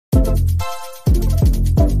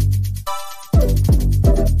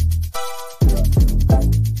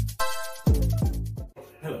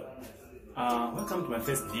Welcome to my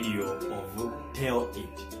first video of Tell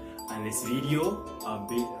It, and this video I'll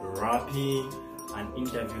be rapping an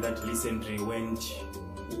interview that recently went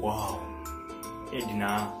wow.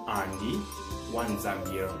 Ednah and one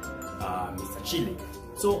Zambia, Mr. Chile.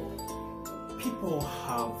 So people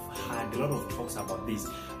have had a lot of talks about this,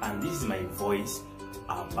 and this is my voice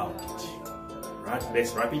about it. Right,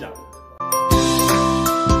 let's wrap it up.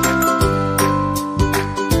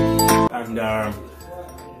 And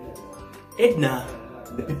Ednah,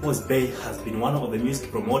 the People's Bay, has been one of the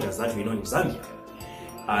music promoters that we know in Zambia.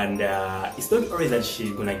 And it's not always that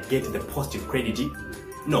she's gonna get the positive credit,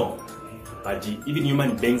 no. But even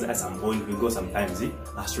human beings at some point will go sometimes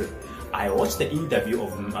astray. I watched the interview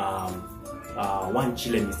of one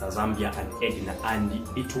Chile, Mr. Zambia, and Ednah, and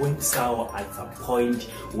it went sour at some point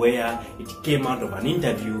where it came out of an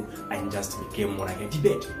interview and just became more like a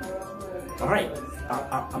debate. Alright,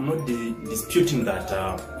 I'm not disputing that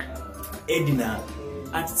Ednah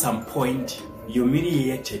at some point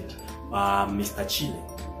humiliated Mr. Chile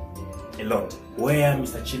a lot, where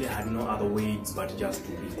Mr. Chile had no other ways but just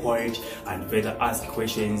to be quiet and further ask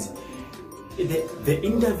questions. The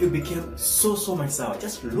interview became so much sour.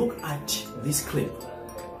 Just look at this clip.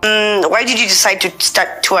 Why did you decide to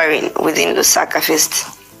start touring within Lusaka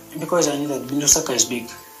first? Because I knew that Lusaka is big.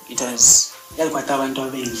 It has like let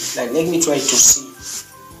me try to see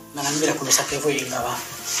like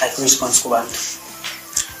response to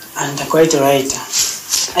and quite right.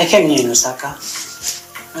 I came here in Lusaka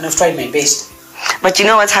and I've tried my best. But you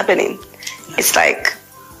know what's happening? It's like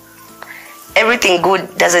everything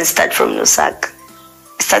good doesn't start from Lusaka.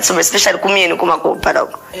 It starts from especially then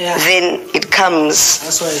it comes.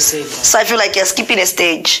 That's why I said that. So I feel like you're skipping a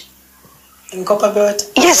stage. In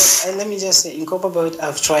Copperbelt? Yes. Let me just say, in Copperbelt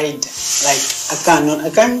I've tried. Like I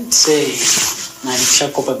can't say but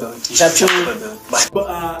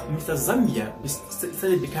Mr. Zambia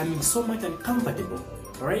started becoming so much uncomfortable,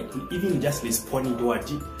 right? Even just responding to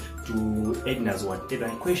Ednah's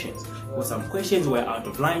Ednah questions. Because some questions were out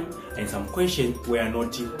of line and some questions were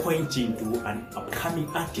not pointing to an upcoming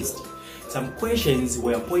artist. Some questions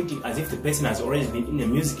were pointing as if the person has already been in the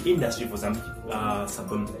music industry for some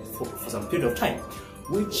period of time,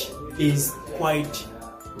 which is quite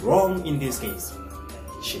wrong in this case.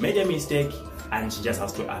 She made a mistake and she just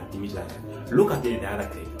has to admit that. Look at the other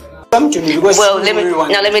clip. Well, let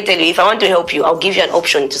me tell you, if I want to help you, I'll give you an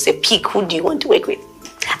option to say, pick who do you want to work with.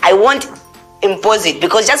 I won't impose it,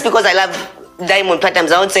 because just because I love Diamond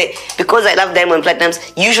Platnumz, I won't say, because I love Diamond Platnumz,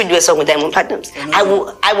 you should do a song with Diamond Platnumz. I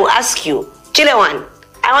will ask you, Chile one,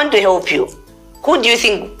 I want to help you. Who do you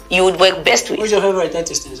think you would work best with? Who's your favorite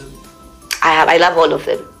artist in Zambia? I love all of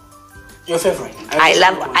them. Your favorite? I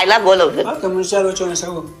love all of them.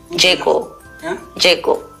 Jaco. Yeah?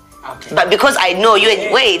 Jaco. Okay. But because I know you,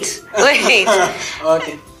 wait. Okay.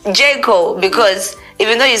 Jaco, because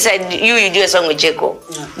even though you said you do a song with Jaco,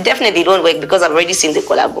 yeah, definitely it won't work because I've already seen the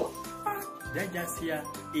collabo. Just here,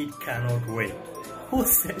 it cannot work. Who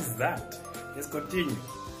says that? Let's continue.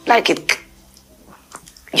 Like it.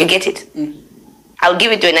 You get it? I'll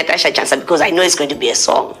give it to a Natasha Chansa because I know it's going to be a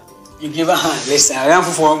song. You give her hand. Listen,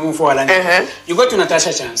 you go to Natasha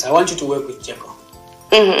Chansa. I want you to work with Jaco.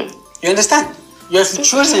 You understand? You have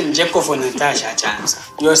chosen Jaco for Natasha Chansa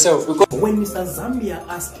yourself. Because when Mr. Zambia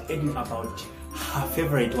asked Ednah about her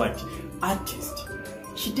favorite artist,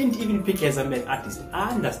 she didn't even pick a Zambian artist.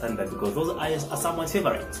 I understand that because those are someone's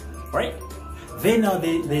favorites, right? Then now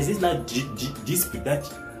there's this dispute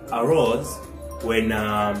that arose when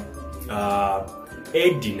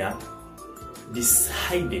Ednah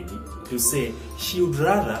decided to say she would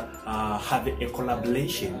rather have a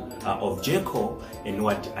collaboration of Jaco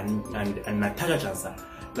and Natasha Chansa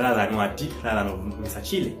rather than Mr.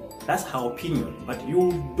 Chile. That's her opinion. But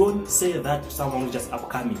you don't say that to someone who's just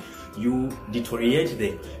upcoming. You deteriorate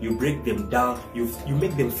them, you break them down, you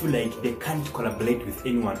make them feel like they can't collaborate with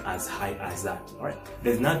anyone as high as that. Alright?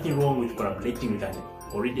 There's nothing wrong with collaborating with an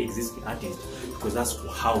already existing artist, because that's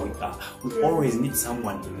how we are. We always need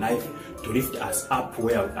someone in life to lift us up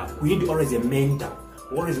where we are. We need always a mentor.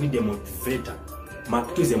 We always need a motivator.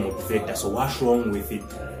 Mark 2 is a motivator. So what's wrong with it?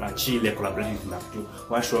 Chile collaborating with Mark 2.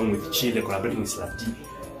 What's wrong with Chile collaborating with Slati?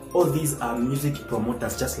 All these are music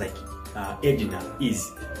promoters, just like Ednah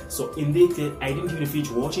is. So in this case, I didn't even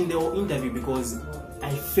finish watching the whole interview because I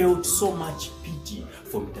felt so much pity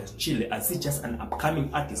for Mr. Chile as he's just an upcoming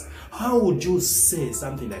artist. How would you say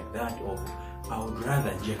something like that of, I would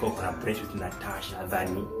rather Jaco collaborate with Natasha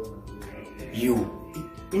than you?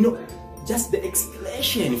 You know, just the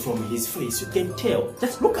expression from his face, you can tell.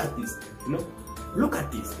 Just look at this, look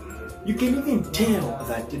at this. You can even tell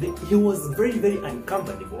that he was very, very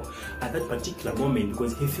uncomfortable at that particular moment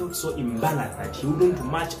because he felt so embarrassed that he wouldn't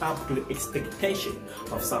match up to the expectation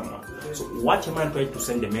of someone. So what a man tried to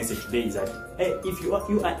send the message today is that, hey, if you are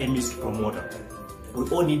a music promoter, we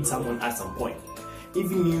all need someone at some point.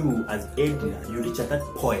 Even you as Ednah, you reach at that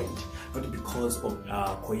point, not because of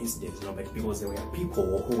coincidence, but because there were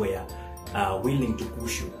people who were willing to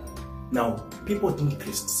push you. Now, people didn't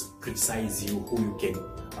criticize you who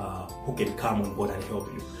can come on board and help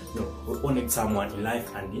you. No, we all need someone in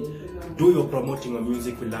life, and do your promoting of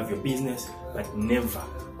music, we love your business, but never,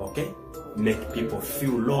 okay, make people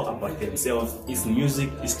feel low about themselves. It's music,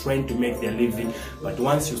 it's trying to make their living, but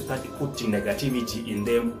once you start putting negativity in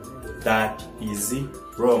them, that is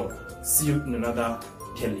wrong. See you in another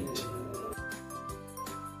talent.